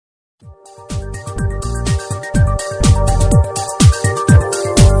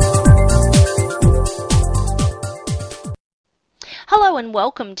and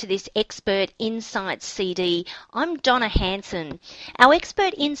welcome to this Expert Insights CD. I'm Donna Hanson. Our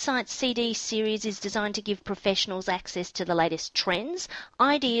Expert Insights CD series is designed to give professionals access to the latest trends,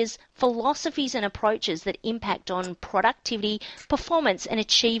 ideas, philosophies and approaches that impact on productivity, performance and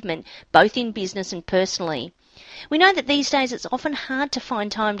achievement, both in business and personally. We know that these days it's often hard to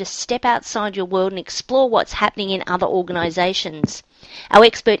find time to step outside your world and explore what's happening in other organisations. Our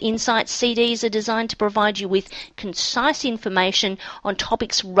Expert Insights CDs are designed to provide you with concise information on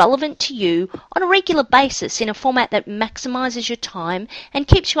topics relevant to you on a regular basis in a format that maximises your time and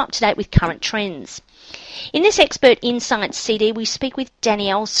keeps you up to date with current trends. In this Expert Insights CD, we speak with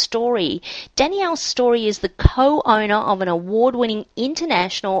Danielle Storey. Danielle Storey is the co-owner of an award-winning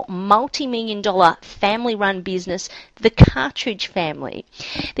international multi-million-dollar family-run business, The Cartridge Family.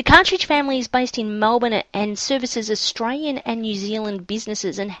 The Cartridge Family is based in Melbourne and services Australian and New Zealand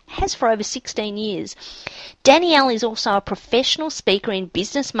businesses and has for over 16 years. Danielle is also a professional speaker in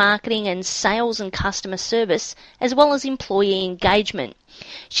business marketing and sales and customer service, as well as employee engagement.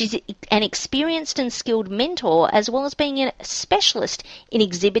 She's an experienced and skilled mentor, as well as being a specialist in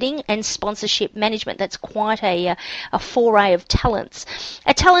exhibiting and sponsorship management. That's quite a foray of talents.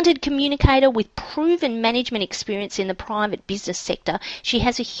 A talented communicator with proven management experience in the private business sector, she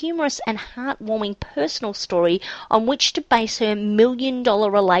has a humorous and heartwarming personal story on which to base her million-dollar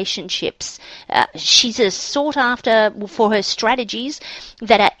relationships. She's sought after for her strategies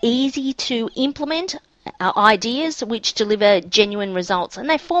that are easy to implement, ideas which deliver genuine results, and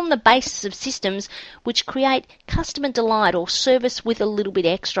they form the basis of systems which create customer delight or service with a little bit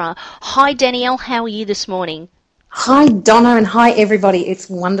extra. Hi Danielle, how are you this morning? Hi Donna, and hi everybody. It's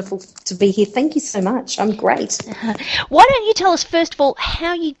wonderful to be here. Thank you so much. I'm great. Why don't you tell us first of all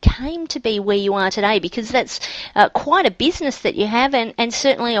how you came to be where you are today, because that's quite a business that you have and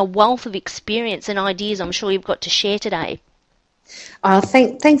certainly a wealth of experience and ideas I'm sure you've got to share today.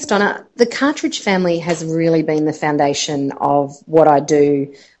 Thanks, Donna. The Cartridge Family has really been the foundation of what I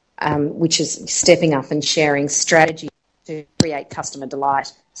do, which is stepping up and sharing strategies to create customer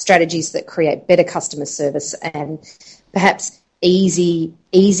delight, strategies that create better customer service and perhaps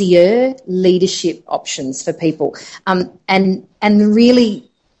easier leadership options for people. And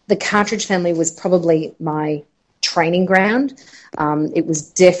really, the Cartridge Family was probably my training ground. It was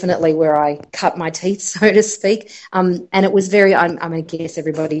definitely where I cut my teeth, so to speak. And it was I guess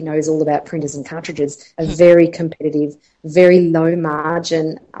everybody knows all about printers and cartridges, a very competitive, very low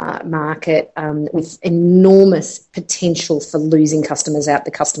margin market with enormous potential for losing customers out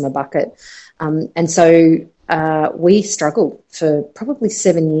the customer bucket. And so we struggled for probably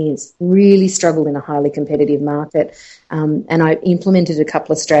 7 years, really struggled in a highly competitive market. And I implemented a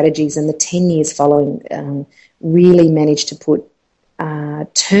couple of strategies, and the 10 years following really managed to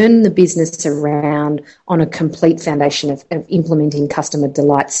turn the business around on a complete foundation of implementing customer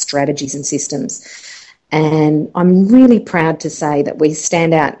delight strategies and systems. And I'm really proud to say that we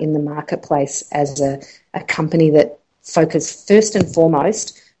stand out in the marketplace as a company that focus first and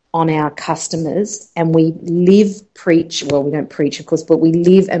foremost on our customers, and we we don't preach, of course, but we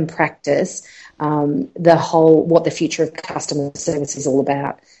live and practice what the future of customer service is all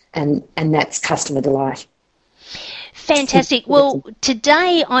about, and that's customer delight. Fantastic. Well,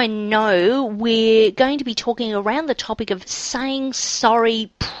 today I know we're going to be talking around the topic of saying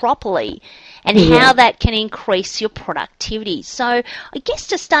sorry properly and how that can increase your productivity. So I guess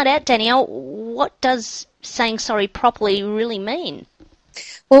to start out, Danielle, what does saying sorry properly really mean?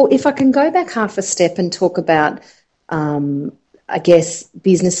 Well, if I can go back half a step and talk about, I guess,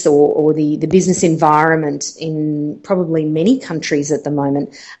 business or the business environment in probably many countries at the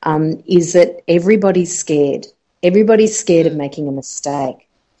moment, is that everybody's scared. Everybody's scared of making a mistake,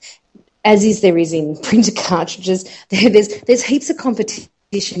 as there is in printer cartridges. There's heaps of competition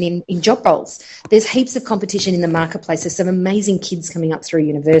in job roles. There's heaps of competition in the marketplace. There's some amazing kids coming up through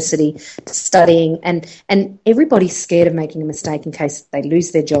university studying, and everybody's scared of making a mistake in case they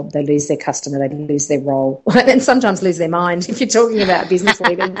lose their job, they lose their customer, they lose their role, and sometimes lose their mind if you're talking about business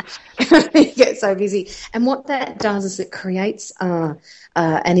leaders. You get so busy. And what that does is it creates an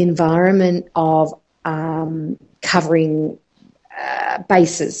environment of covering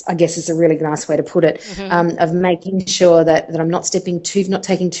bases, I guess is a really nice way to put it, of making sure that I'm not taking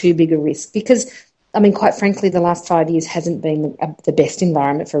too big a risk. Because, I mean, quite frankly, the last 5 years hasn't been the best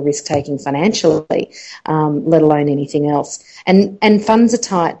environment for risk-taking financially, let alone anything else. And funds are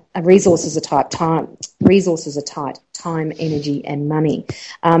tight, resources are tight, time, energy and money.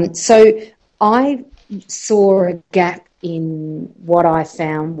 So I saw a gap in what I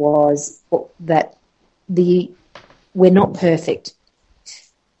found was that we're not perfect.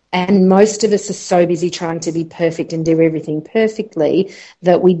 And most of us are so busy trying to be perfect and do everything perfectly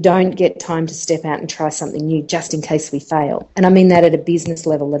that we don't get time to step out and try something new just in case we fail. And I mean that at a business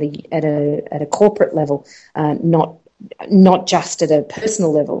level, at a corporate level, not just at a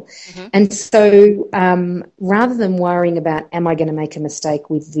personal level. Mm-hmm. And so rather than worrying about, am I going to make a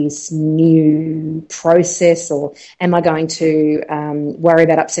mistake with this new process, or am I going to worry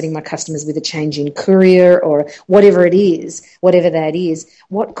about upsetting my customers with a change in courier, or whatever that is,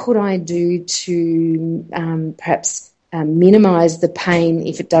 what could I do to perhaps minimise the pain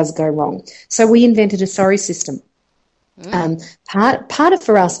if it does go wrong? So we invented a sorry system. Part of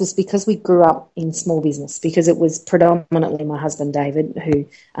for us was because we grew up in small business, because it was predominantly my husband David, who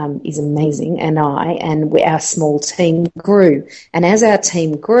is amazing, and our small team grew. And as our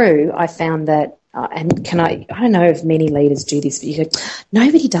team grew, I found that, I don't know if many leaders do this, but you go,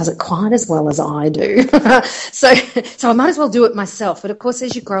 nobody does it quite as well as I do. So I might as well do it myself. But of course,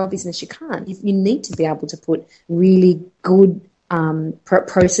 as you grow a business, you can't. You need to be able to put really good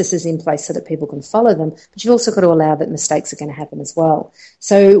processes in place so that people can follow them, but you've also got to allow that mistakes are going to happen as well.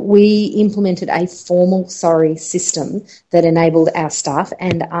 So we implemented a formal sorry system that enabled our staff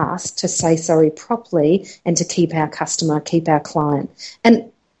and us to say sorry properly and to keep our customer, keep our client.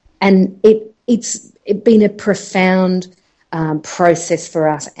 And it's been a profound process for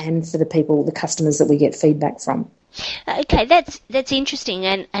us and for the customers that we get feedback from. Okay, that's interesting,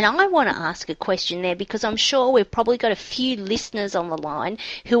 and I want to ask a question there, because I'm sure we've probably got a few listeners on the line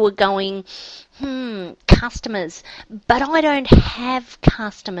who are going, customers, but I don't have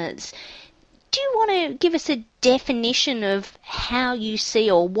customers. Do you want to give us a definition of how you see,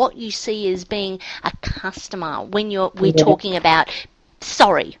 or what you see as being a customer when we're talking about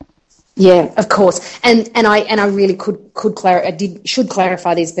sorry? Yeah, of course, and I really should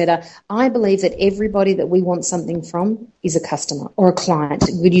clarify this better. I believe that everybody that we want something from is a customer or a client.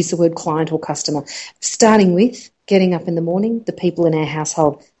 We'd use the word client or customer. Starting with getting up in the morning, the people in our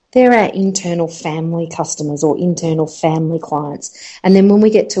household, they're our internal family customers or internal family clients. And then when we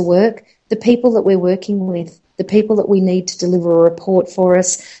get to work, the people that we're working with, the people that we need to deliver a report for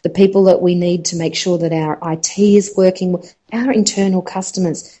us, the people that we need to make sure that our IT is working, our internal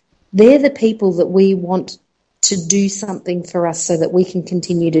customers. They're the people that we want to do something for us so that we can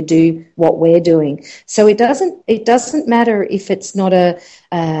continue to do what we're doing. So it doesn't matter if it's not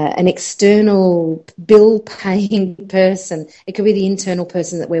an external bill-paying person. It could be the internal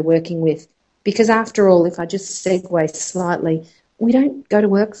person that we're working with. Because after all, if I just segue slightly, we don't go to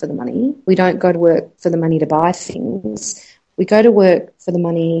work for the money. We don't go to work for the money to buy things. We go to work for the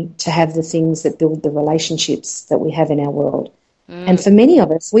money to have the things that build the relationships that we have in our world. And for many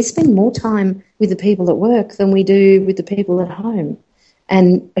of us, we spend more time with the people at work than we do with the people at home.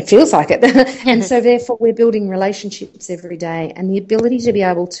 And it feels like it. And so therefore we're building relationships every day, and the ability to be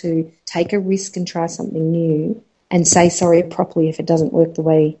able to take a risk and try something new and say sorry properly if it doesn't work the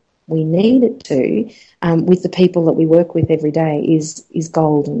way we need it to, with the people that we work with every day is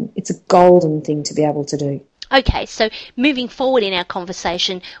golden. It's a golden thing to be able to do. Okay, so moving forward in our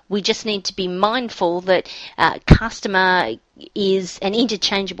conversation, we just need to be mindful that customer is an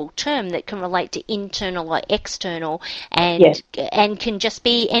interchangeable term that can relate to internal or external, and can just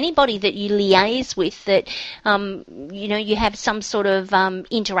be anybody that you liaise with, that you have some sort of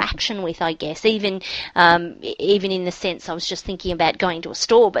interaction with, I guess. Even in the sense, I was just thinking about going to a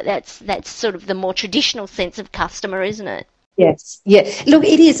store, but that's sort of the more traditional sense of customer, isn't it? Yes, yeah. Look,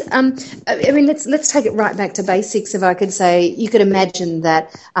 it is. I mean, let's take it right back to basics. If I could say, you could imagine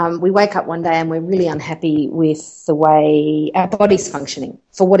that we wake up one day and we're really unhappy with the way our body's functioning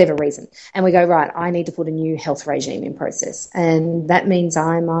for whatever reason, and we go, right, I need to put a new health regime in process, and that means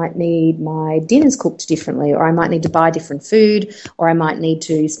I might need my dinners cooked differently, or I might need to buy different food, or I might need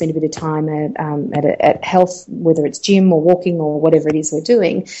to spend a bit of time at health, whether it's gym or walking or whatever it is we're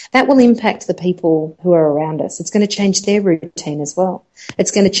doing. That will impact the people who are around us. It's going to change their routine as well.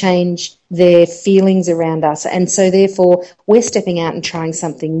 It's going to change their feelings around us. And so therefore we're stepping out and trying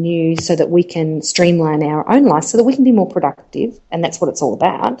something new so that we can streamline our own life, so that we can be more productive. And that's what it's all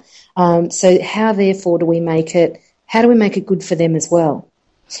about. So how therefore do we make it good for them as well?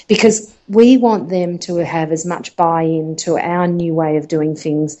 Because we want them to have as much buy-in to our new way of doing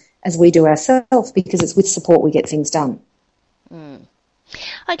things as we do ourselves, because it's with support we get things done.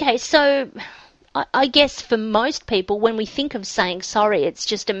 Okay, so I guess for most people, when we think of saying sorry, it's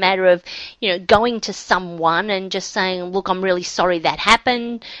just a matter of, going to someone and just saying, look, I'm really sorry that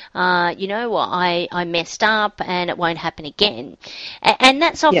happened, I messed up and it won't happen again. And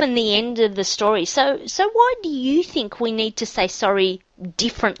that's often the end of the story. So why do you think we need to say sorry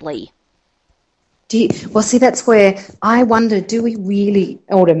differently? Well, see, that's where I wonder, do we really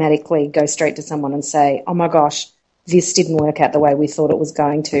automatically go straight to someone and say, oh my gosh, this didn't work out the way we thought it was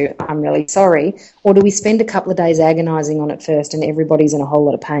going to, I'm really sorry? Or do we spend a couple of days agonising on it first and everybody's in a whole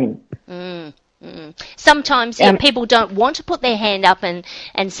lot of pain? Sometimes people don't want to put their hand up and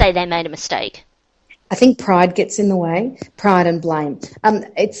say they made a mistake. I think pride gets in the way, pride and blame.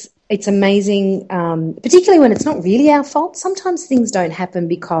 It's amazing, particularly when it's not really our fault. Sometimes things don't happen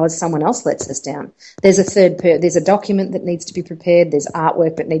because someone else lets us down. There's there's a document that needs to be prepared, there's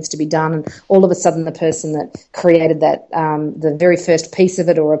artwork that needs to be done, and all of a sudden the person that created that, the very first piece of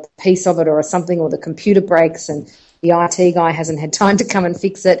it or a piece of it or something, or the computer breaks and the IT guy hasn't had time to come and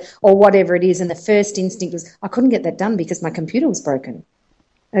fix it or whatever it is, and the first instinct was, I couldn't get that done because my computer was broken.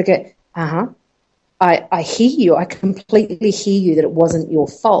 Okay, I hear you. I completely hear you that it wasn't your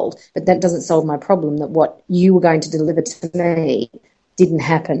fault, but that doesn't solve my problem that what you were going to deliver to me didn't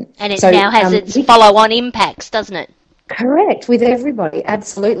happen. And it now has its follow-on impacts, doesn't it? Correct, with everybody,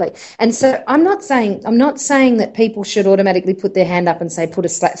 absolutely. And so I'm not saying that people should automatically put their hand up and say, put a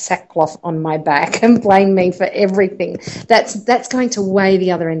sackcloth on my back and blame me for everything. That's going to way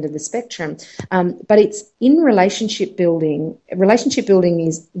the other end of the spectrum. But it's in relationship building. Relationship building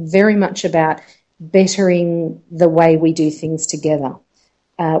is very much about bettering the way we do things together.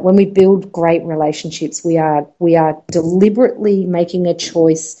 When we build great relationships, we are deliberately making a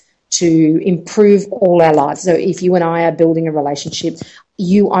choice to improve all our lives. So if you and I are building a relationship,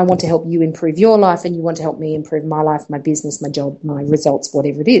 I want to help you improve your life, and you want to help me improve my life, my business, my job, my results,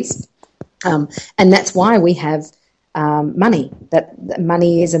 whatever it is. And that's why we have money. That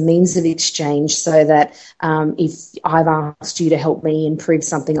money is a means of exchange, so that if I've asked you to help me improve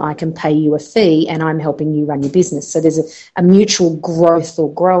something, I can pay you a fee, and I'm helping you run your business. So there's a mutual growth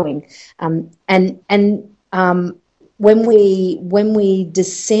or growing. When we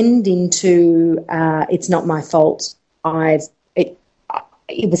descend into it's not my fault, it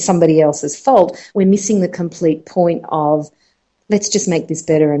was somebody else's fault, we're missing the complete point of let's just make this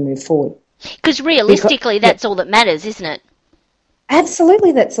better and move forward. Because realistically, that's all that matters, isn't it?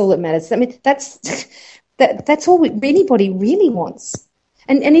 Absolutely, that's all that matters. I mean, that's all anybody really wants.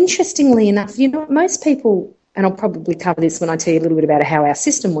 And interestingly enough, most people, and I'll probably cover this when I tell you a little bit about how our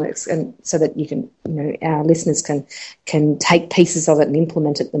system works, and so that you can, our listeners can take pieces of it and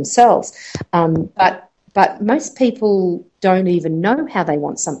implement it themselves. But most people don't even know how they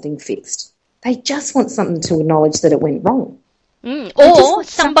want something fixed. They just want something to acknowledge that it went wrong. Or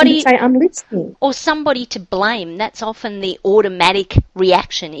somebody to say, I'm listening. Or somebody to blame. That's often the automatic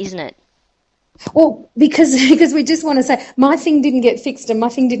reaction, isn't it? Well, because we just want to say, my thing didn't get fixed and my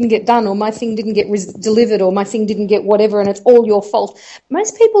thing didn't get done, or my thing didn't get delivered, or my thing didn't get whatever, and it's all your fault.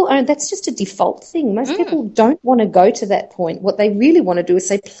 Most people that's just a default thing. Most people don't want to go to that point. What they really want to do is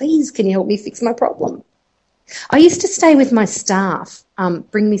say, please, can you help me fix my problem? I used to stay with my staff,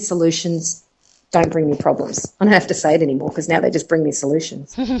 bring me solutions, don't bring me problems. I don't have to say it anymore because now they just bring me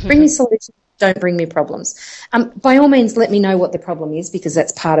solutions. Bring me solutions. Don't bring me problems. By all means, let me know what the problem is, because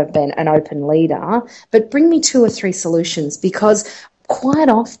that's part of being an open leader, but bring me 2 or 3 solutions, because quite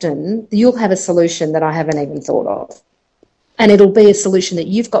often you'll have a solution that I haven't even thought of, and it'll be a solution that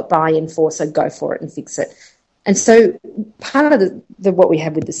you've got buy-in for, so go for it and fix it. And so part of what we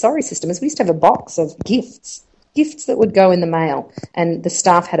had with the Sorry system is we used to have a box of gifts that would go in the mail, and the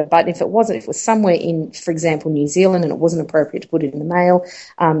staff had a button. If it was somewhere in, for example, New Zealand, and it wasn't appropriate to put it in the mail,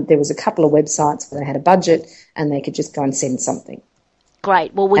 there was a couple of websites where they had a budget and they could just go and send something.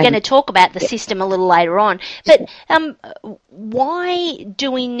 Great. Well, we're going to talk about the system a little later on. But why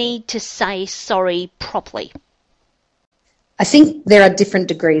do we need to say sorry properly? I think there are different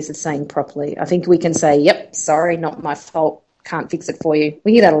degrees of saying properly. I think we can say, yep, sorry, not my fault, can't fix it for you.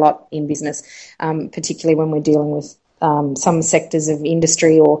 We hear that a lot in business, particularly when we're dealing with some sectors of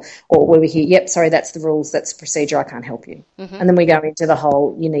industry or where we hear, yep, sorry, that's the rules, that's the procedure, I can't help you. Mm-hmm. And then we go into the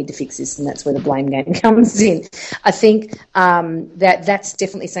whole, you need to fix this, and that's where the blame game comes in. I think that's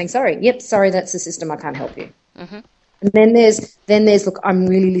definitely saying, sorry, yep, sorry, that's the system, I can't help you. Mm-hmm. And then there's, look, I'm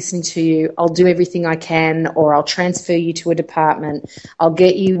really listening to you. I'll do everything I can, or I'll transfer you to a department. I'll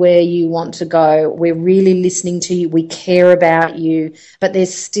get you where you want to go. We're really listening to you. We care about you. But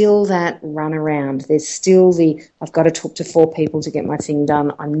there's still that run around. There's still I've got to talk to 4 people to get my thing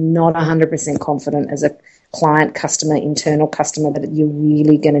done. I'm not 100% confident as a client, customer, internal customer that you're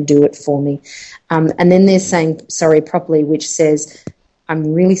really going to do it for me. And then there's saying sorry properly, which says,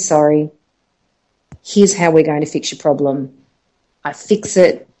 I'm really sorry. Here's how we're going to fix your problem. I fix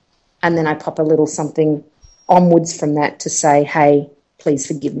it, and then I pop a little something onwards from that to say, hey, please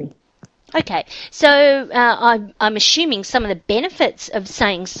forgive me. Okay, so I'm assuming some of the benefits of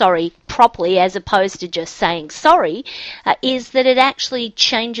saying sorry properly as opposed to just saying sorry is that it actually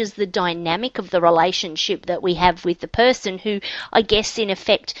changes the dynamic of the relationship that we have with the person who, I guess, in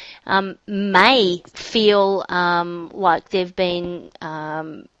effect, may feel like they've been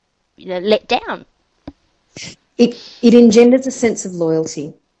let down. It engenders a sense of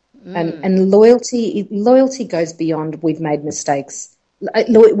loyalty, and loyalty goes beyond we've made mistakes.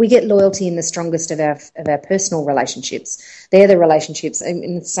 We get loyalty in the strongest of our personal relationships. They're the relationships.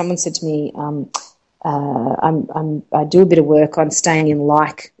 And someone said to me, I do a bit of work on staying in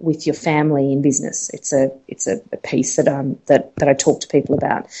like with your family in business. It's a piece that I talk to people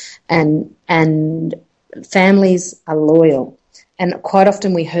about, and families are loyal, and quite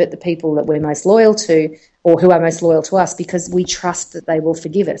often we hurt the people that we're most loyal to or who are most loyal to us because we trust that they will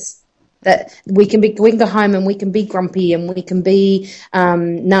forgive us. That we can go home and we can be grumpy and we can be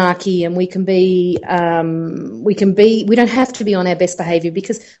narky and we don't have to be on our best behaviour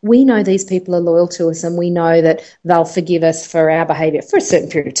because we know these people are loyal to us and we know that they'll forgive us for our behaviour for a certain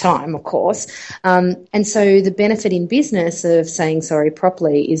period of time, of course. And so the benefit in business of saying sorry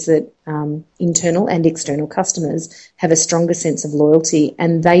properly is that internal and external customers have a stronger sense of loyalty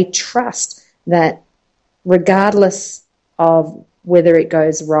and they trust that regardless of whether it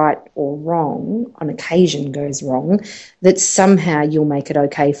goes right or wrong, on occasion goes wrong, that somehow you'll make it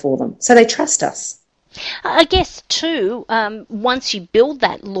okay for them. So they trust us. I guess too, once you build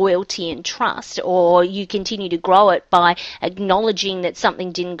that loyalty and trust, or you continue to grow it by acknowledging that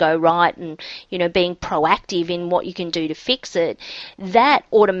something didn't go right and, being proactive in what you can do to fix it, that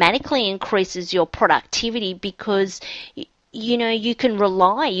automatically increases your productivity because you can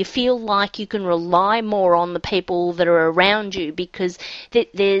you feel like you can rely more on the people that are around you because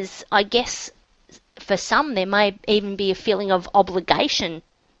there's, I guess, for some, there may even be a feeling of obligation.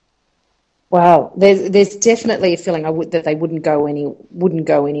 Well, there's definitely a feeling that they wouldn't go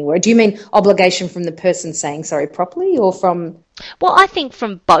anywhere. Do you mean obligation from the person saying sorry properly or from? Well, I think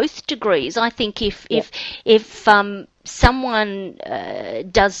from both degrees. I think if someone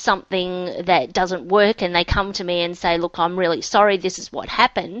does something that doesn't work and they come to me and say, look, I'm really sorry, this is what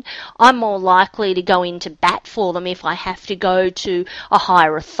happened, I'm more likely to go into bat for them if I have to go to a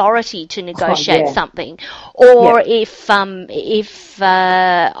higher authority to negotiate something. Or if I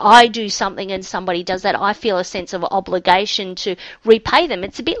do something and somebody does that, I feel a sense of obligation to repay them.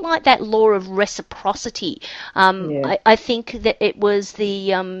 It's a bit like that law of reciprocity. I think that it was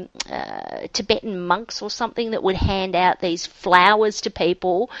the Tibetan monks or something that would hand out these flowers to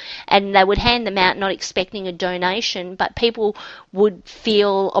people and they would hand them out not expecting a donation, but people would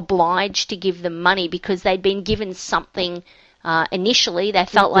feel obliged to give them money because they'd been given something initially. They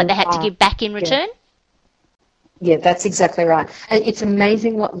felt like they had to give back in return. Yeah, that's exactly right. And it's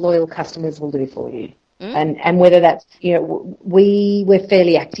amazing what loyal customers will do for you. And whether that's, we're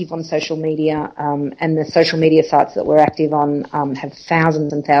fairly active on social media, and the social media sites that we're active on have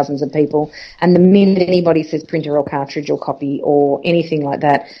thousands and thousands of people. And the minute anybody says printer or cartridge or copy or anything like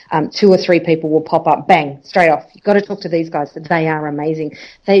that, 2 or 3 people will pop up, bang, straight off. You've got to talk to these guys. They are amazing.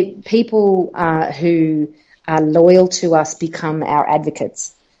 People who are loyal to us become our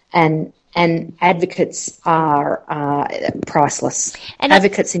advocates. And advocates are priceless. And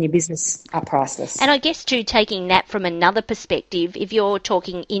advocates in your business are priceless. And I guess, too, taking that from another perspective, if you're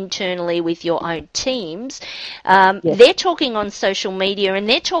talking internally with your own teams, they're talking on social media and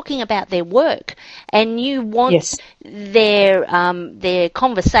they're talking about their work. And you want their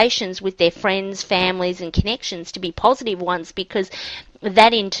conversations with their friends, families and connections to be positive ones because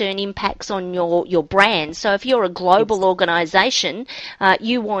that in turn impacts on your brand. So if you're a global organisation,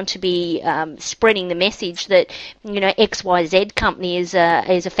 you want to be spreading the message that XYZ company is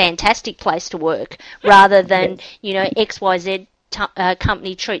a fantastic place to work, rather than XYZ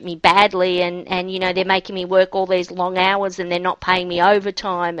company treat me badly and they're making me work all these long hours and they're not paying me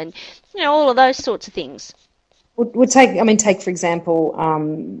overtime and all of those sorts of things. Take for example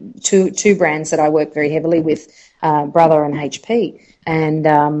two brands that I work very heavily with, Brother and HP. And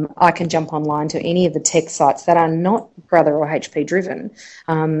I can jump online to any of the tech sites that are not Brother or HP driven,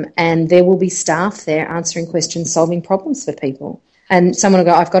 and there will be staff there answering questions, solving problems for people. And someone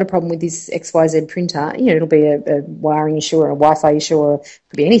will go, I've got a problem with this XYZ printer. It'll be a wiring issue or a Wi-Fi issue or it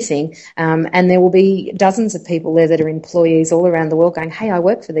could be anything. And there will be dozens of people there that are employees all around the world going, hey, I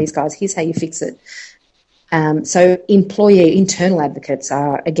work for these guys. Here's how you fix it. So internal advocates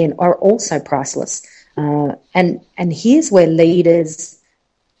are also priceless. And here's where leaders,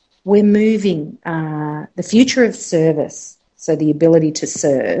 we're moving the future of service So the ability to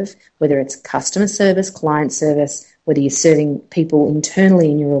serve, whether it's customer service, client service, whether you're serving people internally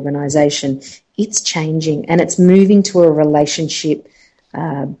in your organisation, it's changing and it's moving to a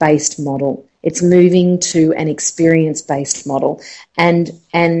relationship-based model. It's moving to an experience-based model. And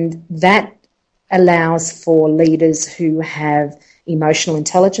that allows for leaders who have emotional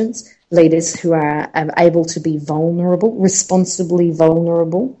intelligence, leaders who are able to be vulnerable, responsibly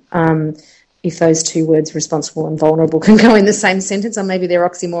vulnerable. If those two words, responsible and vulnerable, can go in the same sentence, or maybe they're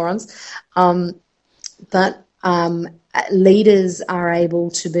oxymorons. But leaders are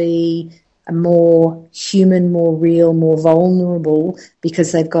able to be more human, more real, more vulnerable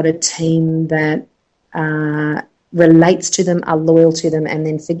because they've got a team that relates to them, are loyal to them, and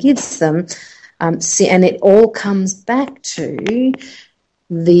then forgives them. And it all comes back to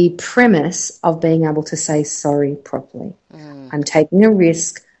the premise of being able to say sorry properly. I'm taking a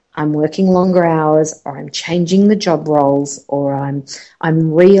risk. I'm working longer hours, or I'm changing the job roles, or I'm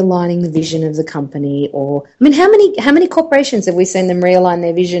realigning the vision of the company. Or I mean, how many corporations have we seen them realign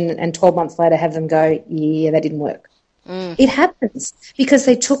their vision and 12 months later have them go, yeah, that didn't work? It happens because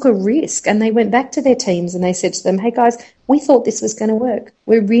they took a risk and they went back to their teams and they said to them, hey guys, we thought this was going to work.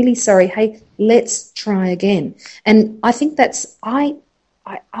 We're really sorry. Hey, let's try again. And I think I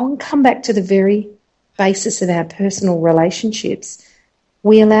want to come back to the very basis of our personal relationships.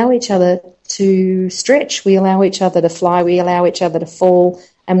 We allow each other to stretch, we allow each other to fly, we allow each other to fall,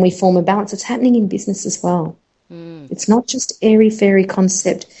 and we form a balance. It's happening in business as well. It's not just airy-fairy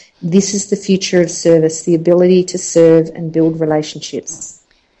concept. This is the future of service, the ability to serve and build relationships.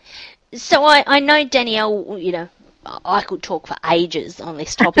 So I know, Danielle, I could talk for ages on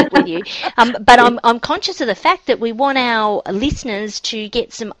this topic with you, but I'm conscious of the fact that we want our listeners to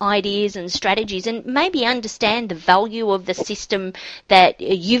get some ideas and strategies and maybe understand the value of the system that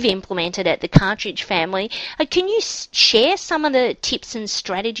you've implemented at the Cartridge family. Can you share some of the tips and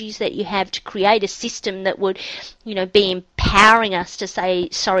strategies that you have to create a system that would, be empowering us to say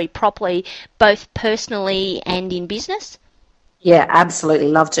sorry properly, both personally and in business? Yeah, absolutely.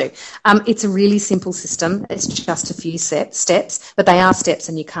 Love to. It's a really simple system. It's just a few steps, but they are steps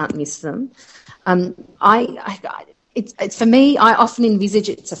and you can't miss them. It's for me, I often envisage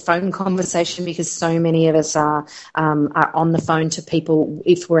it's a phone conversation because so many of us are on the phone to people.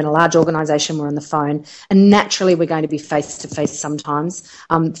 If we're in a large organisation, we're on the phone, and naturally we're going to be face-to-face sometimes.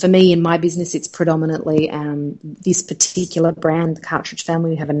 For me, in my business, it's predominantly this particular brand, the Cartridge family.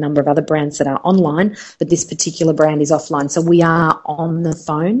 We have a number of other brands that are online, but this particular brand is offline. So we are on the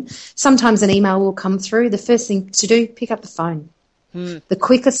phone. Sometimes an email will come through. The first thing to do, pick up the phone. The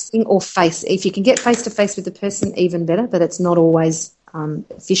quickest thing, or if you can get face-to-face with the person, even better, but it's not always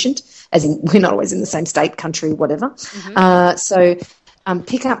efficient, as in we're not always in the same state, country, whatever. So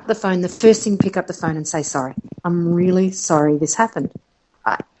pick up the phone. The first thing, pick up the phone and say, sorry. I'm really sorry this happened.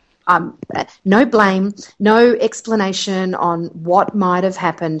 No blame, no explanation on what might have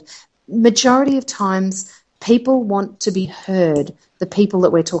happened. Majority of times, people want to be heard, the people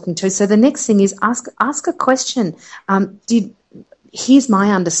that we're talking to. So the next thing is ask a question. Here's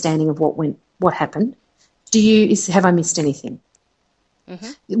my understanding of what happened. Have I missed anything?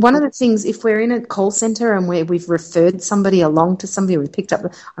 One of the things, if we're in a call centre and we've referred somebody along to somebody, we've picked up,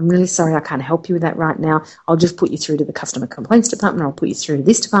 I'm really sorry, I can't help you with that right now. I'll just put you through to the customer complaints department, or I'll put you through to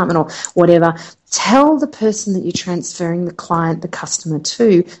this department, or whatever. Tell the person that you're transferring the client, the customer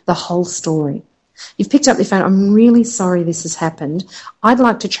to, the whole story. You've picked up the phone. I'm really sorry this has happened. I'd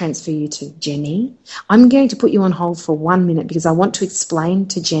like to transfer you to Jenny. I'm going to put you on hold for 1 minute because I want to explain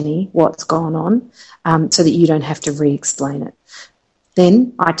to Jenny what's gone on so that you don't have to re-explain it.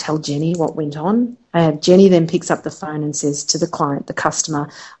 Then I tell Jenny what went on. Jenny then picks up the phone and says to the client, the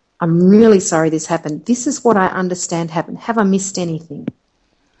customer, I'm really sorry this happened. This is what I understand happened. Have I missed anything?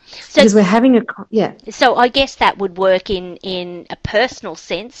 So, because we're having So I guess that would work in a personal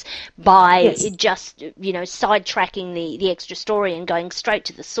sense by just, sidetracking the extra story and going straight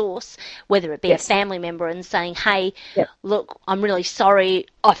to the source, whether it be a family member and saying, hey, look, I'm really sorry,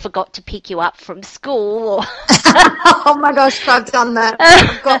 I forgot to pick you up from school. Or oh my gosh, I've done that.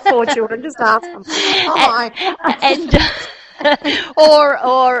 I've got 4 children, just ask them.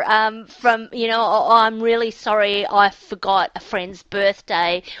 or from, I'm really sorry I forgot a friend's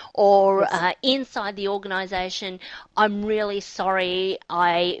birthday, or inside the organisation, I'm really sorry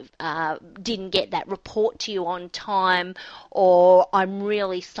I didn't get that report to you on time, or I'm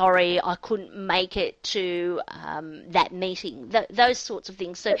really sorry I couldn't make it to that meeting, those sorts of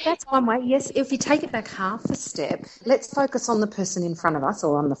things. So that's one way, yes. If you take it back half a step, let's focus on the person in front of us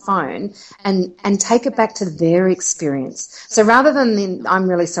or on the phone and take it back to their experience. So rather than I'm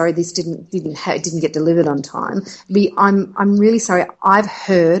really sorry this didn't get delivered on time, I'm really sorry I've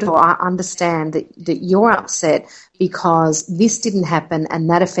heard or I understand that you're upset because this didn't happen and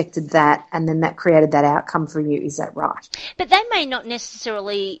that affected that and then that created that outcome for you. Is that right? But they may not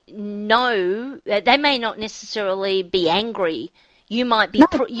necessarily know, they may not necessarily be angry. You might be,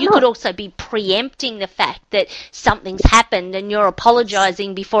 you could also be preempting the fact that something's happened and you're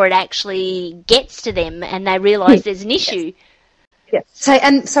apologising before it actually gets to them and they realise there's an issue. Yeah.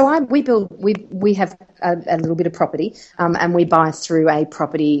 We have a little bit of property, and we buy through a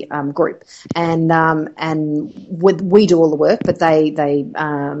property group, and we do all the work, but they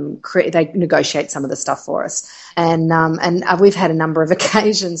negotiate some of the stuff for us, and we've had a number of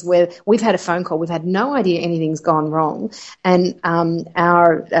occasions where we've had a phone call, we've had no idea anything's gone wrong, and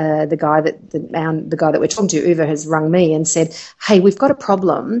the guy that we're talking to, Uwe, has rung me and said, "Hey, we've got a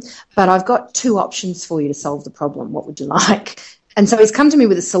problem, but I've got 2 options for you to solve the problem. What would you like?" And so he's come to me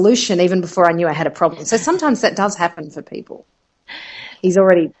with a solution even before I knew I had a problem. So sometimes that does happen for people. He's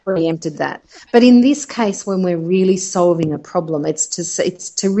already preempted that. But in this case, when we're really solving a problem, it's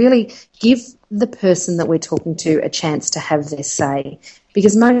to really give the person that we're talking to a chance to have their say.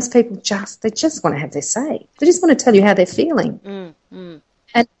 Because most people just want to have their say. They just want to tell you how they're feeling.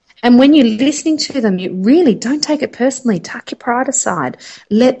 And when you're listening to them, you really don't take it personally. Tuck your pride aside.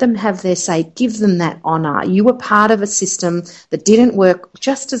 Let them have their say. Give them that honour. You were part of a system that didn't work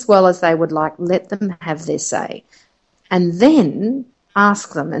just as well as they would like. Let them have their say. And then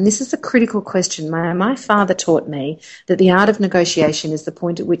ask them, and this is a critical question. My father taught me that the art of negotiation is the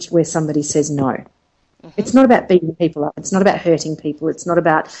point at which where somebody says no. It's not about beating people up. It's not about hurting people. It's not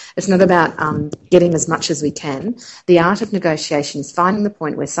about getting as much as we can. The art of negotiation is finding the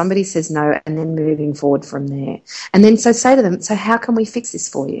point where somebody says no and then moving forward from there. And then so say to them, so how can we fix this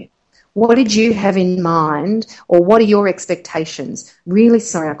for you? What did you have in mind, or what are your expectations? Really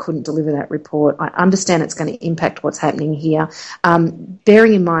sorry I couldn't deliver that report. I understand it's going to impact what's happening here.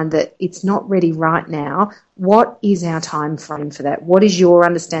 Bearing in mind that it's not ready right now, what is our time frame for that? What is your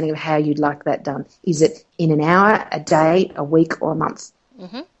understanding of how you'd like that done? Is it in an hour, a day, a week, or a month?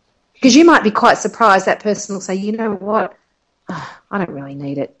 Because you might be quite surprised that person will say, you know what? I don't really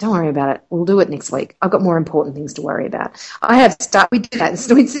need it. Don't worry about it. We'll do it next week. I've got more important things to worry about. We do that.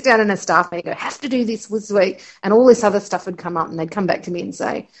 So we'd sit down in a staff meeting and go, have to do this week, and all this other stuff would come up, and they'd come back to me and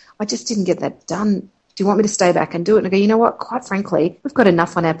say, I just didn't get that done. Do you want me to stay back and do it? And I go, you know what? Quite frankly, we've got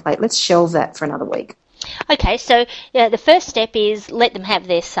enough on our plate. Let's shelve that for another week. Okay, so the first step is let them have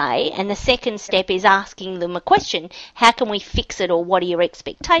their say, and the second step is asking them a question. How can we fix it, or what are your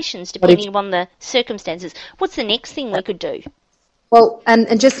expectations, depending upon the circumstances? What's the next thing we could do? Well,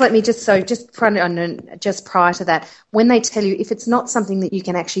 and just prior to that, when they tell you if it's not something that you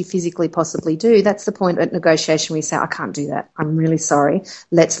can actually physically possibly do, that's the point at negotiation where you say, I can't do that. I'm really sorry.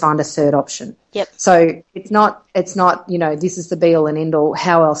 Let's find a third option. Yep. So it's not, this is the be all and end all.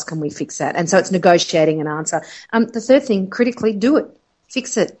 How else can we fix that? And so it's negotiating an answer. The third thing, critically, do it.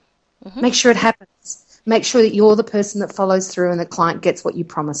 Fix it. Make sure it happens. Make sure that you're the person that follows through and the client gets what you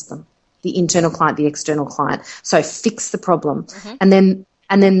promised them. The internal client, the external client. So fix the problem. And then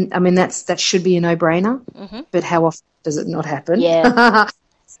I mean, that should be a no-brainer, but how often does it not happen? Yeah. How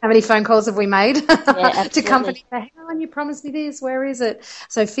many phone calls have we made to companies say, hang on, you promised me this, where is it?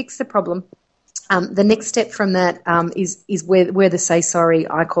 So fix the problem. The next step from that is where the say sorry,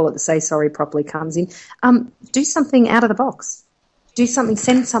 I call it the say sorry properly, comes in. Do something out of the box. Do something,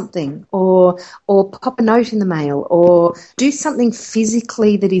 send something, or pop a note in the mail, or do something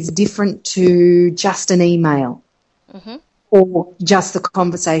physically that is different to just an email or just the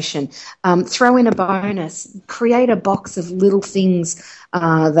conversation. Throw in a bonus. Create a box of little things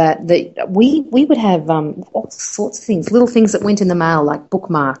that we would have all sorts of things, little things that went in the mail like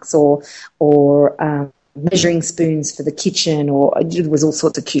bookmarks or measuring spoons for the kitchen, or it was all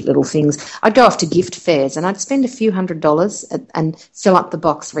sorts of cute little things. I'd go off to gift fairs and I'd spend a few $100s and fill up the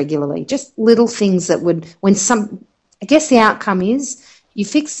box regularly. Just little things that would, I guess the outcome is you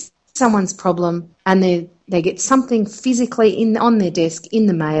fix someone's problem and they get something physically on their desk in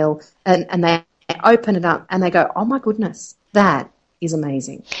the mail, and they open it up and they go, oh my goodness, that is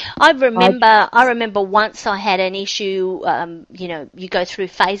amazing. I remember once I had an issue. You go through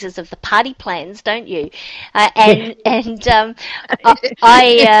phases of the party plans, don't you? I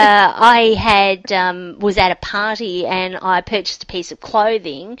was at a party and I purchased a piece of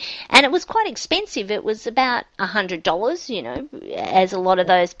clothing, and it was quite expensive. It was about $100, as a lot of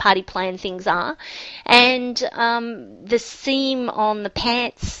those party plan things are, and the seam on the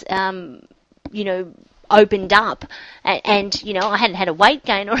pants, opened up, and you know, I hadn't had a weight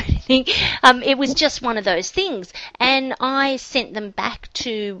gain or anything. It was just one of those things, and I sent them back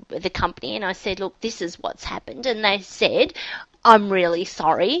to the company and I said, look, this is what's happened, and they said, I'm really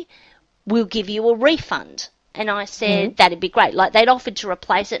sorry, we'll give you a refund. And I said, that'd be great. Like, they'd offered to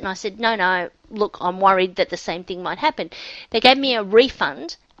replace it, and I said, no, look, I'm worried that the same thing might happen. They gave me a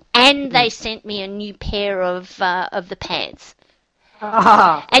refund, and they sent me a new pair of the pants.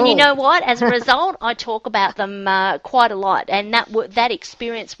 Ah, And cool. you know what? As a result, I talk about them quite a lot. And that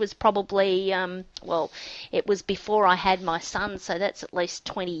experience was probably, well, it was before I had my son, so that's at least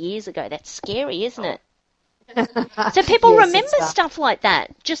 20 years ago. That's scary, isn't it? So people Yes, remember it's, stuff like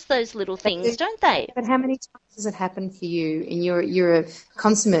that, just those little things, don't they? But how many times has it happened for you? And you're a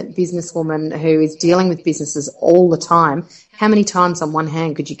consummate businesswoman who is dealing with businesses all the time. How many times on one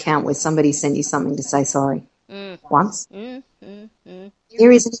hand could you count where somebody sent you something to say sorry? Once.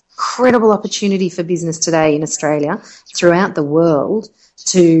 There is an incredible opportunity for business today in Australia, throughout the world,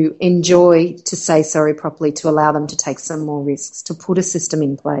 to enjoy, to say sorry properly, to allow them to take some more risks, to put a system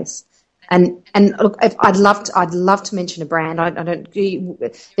in place. And look, I'd love to mention a brand.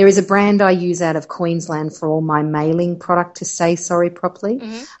 There is a brand I use out of Queensland for all my mailing product to say sorry properly.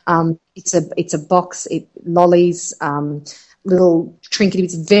 It's a box, lollies, little trinket.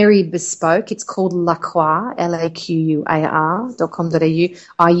 It's very bespoke. It's called Laquar, LAQUAR.com.au.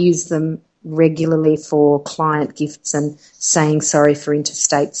 I use them regularly for client gifts and saying sorry for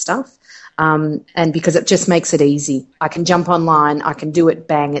interstate stuff. And because it just makes it easy. I can jump online, I can do it,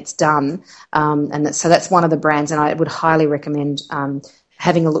 bang, it's done. So that's one of the brands, and I would highly recommend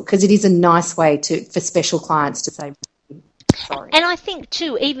having a look, because it is a nice way for special clients to say sorry. And I think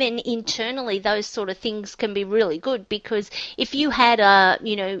too, even internally, those sort of things can be really good, because if you had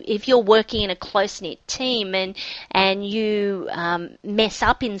if you're working in a close-knit team and you mess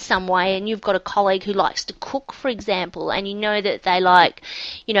up in some way, and you've got a colleague who likes to cook, for example, and you know that they like,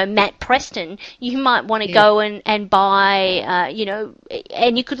 Matt Preston, you might want to go and buy,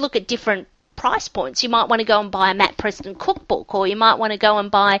 and you could look at different price points. You might want to go and buy a Matt Preston cookbook, or you might want to go and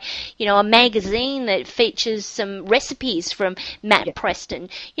buy, a magazine that features some recipes from Matt Preston.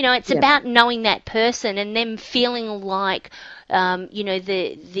 It's about knowing that person and them feeling like,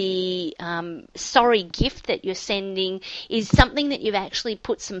 the sorry gift that you're sending is something that you've actually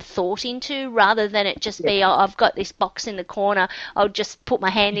put some thought into, rather than it just be, oh, I've got this box in the corner, I'll just put my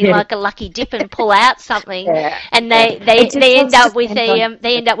hand in like a lucky dip and pull out something, and they end up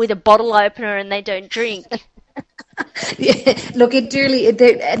with a bottle opener and they don't drink. Look,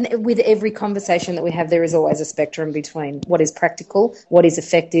 and with every conversation that we have, there is always a spectrum between what is practical, what is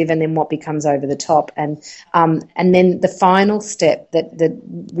effective, and then what becomes over the top. And then the final step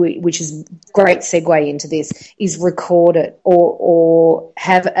which is great segue into this, is record it or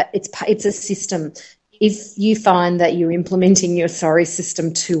have it's a system. If you find that you're implementing your sorry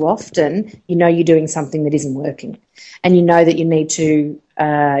system too often, you're doing something that isn't working, and you know that you need to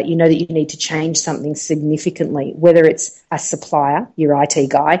change something significantly, whether it's a supplier, your IT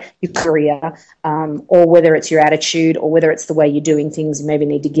guy, your courier, or whether it's your attitude, or whether it's the way you're doing things. You maybe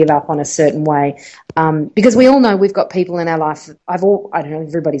need to give up on a certain way, because we all know we've got people in our life. I don't know,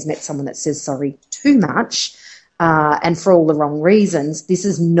 everybody's met someone that says sorry too much. And for all the wrong reasons. This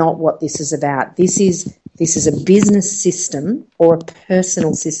is not what this is about. This is a business system or a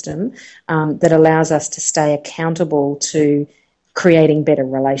personal system that allows us to stay accountable to creating better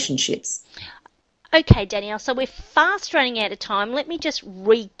relationships. Okay, Danielle, so we're fast running out of time. Let me just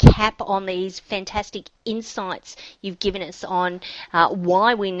recap on these fantastic insights you've given us on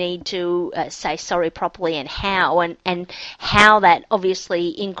why we need to say sorry properly, and how that obviously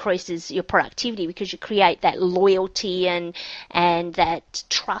increases your productivity, because you create that loyalty and that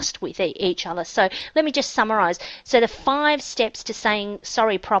trust with each other. So let me just summarise. So the 5 steps to saying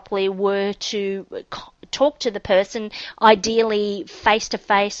sorry properly were to talk to the person, ideally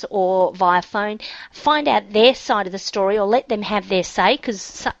face-to-face or via phone. Find out their side of the story, or let them have their say,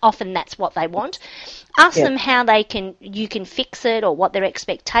 because often that's what they want. Ask them how you can fix it, or what their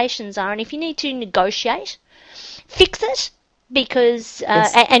expectations are, and if you need to negotiate, fix it, because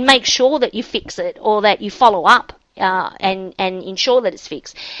and make sure that you fix it, or that you follow up and ensure that it's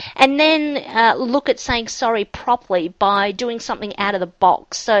fixed. And then look at saying sorry properly by doing something out of the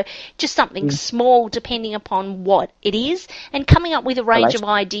box. So just something small, depending upon what it is, and coming up with a range of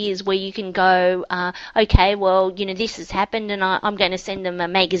ideas where you can go, okay, well, this has happened, and I'm going to send them a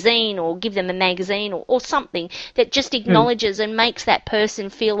magazine, or give them a magazine, or something that just acknowledges and makes that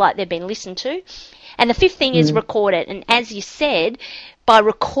person feel like they've been listened to. And the fifth thing is record it. And as you said, by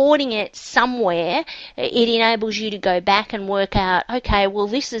recording it somewhere, it enables you to go back and work out, okay, well,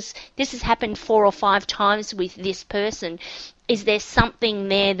 this has happened 4 or 5 times with this person. Is there something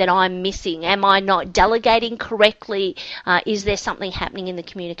there that I'm missing? Am I not delegating correctly? Is there something happening in the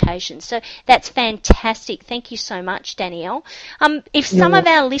communication? So that's fantastic. Thank you so much, Danielle. If some of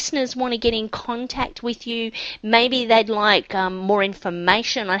our listeners want to get in contact with you, maybe they'd like more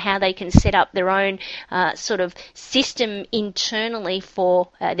information on how they can set up their own sort of system internally for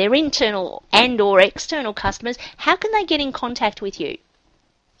their internal and or external customers, how can they get in contact with you?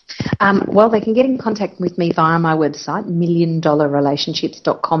 Well, they can get in contact with me via my website,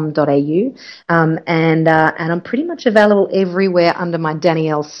 milliondollarrelationships.com.au, and I'm pretty much available everywhere under my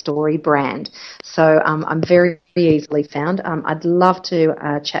Danielle Story brand. So I'm very easily found. I'd love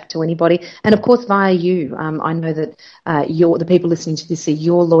to chat to anybody, and of course via you. I know that the people listening to this are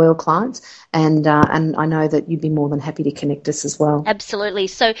your loyal clients, and I know that you'd be more than happy to connect us as well. Absolutely.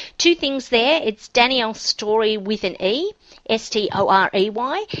 So 2 things there. It's Danielle Story with an E, STOREY,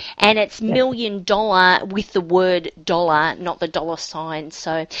 and it's $1 million with the word dollar, not the dollar sign.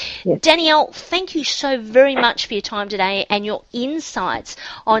 So, Danielle, thank you so very much for your time today and your insights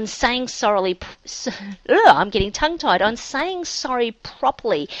on saying sorry. I'm getting tongue-tied on saying sorry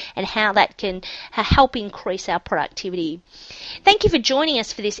properly and how that can help increase our productivity. Thank you for joining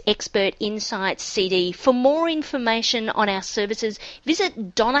us for this Expert Insights CD. For more information on our services,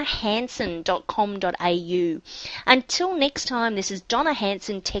 visit donnahanson.com.au. Until next time, this is Donna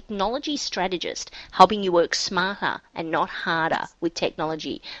Hanson, Technology Strategist, helping you work smarter and not harder with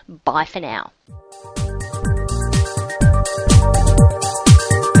technology. Bye for now.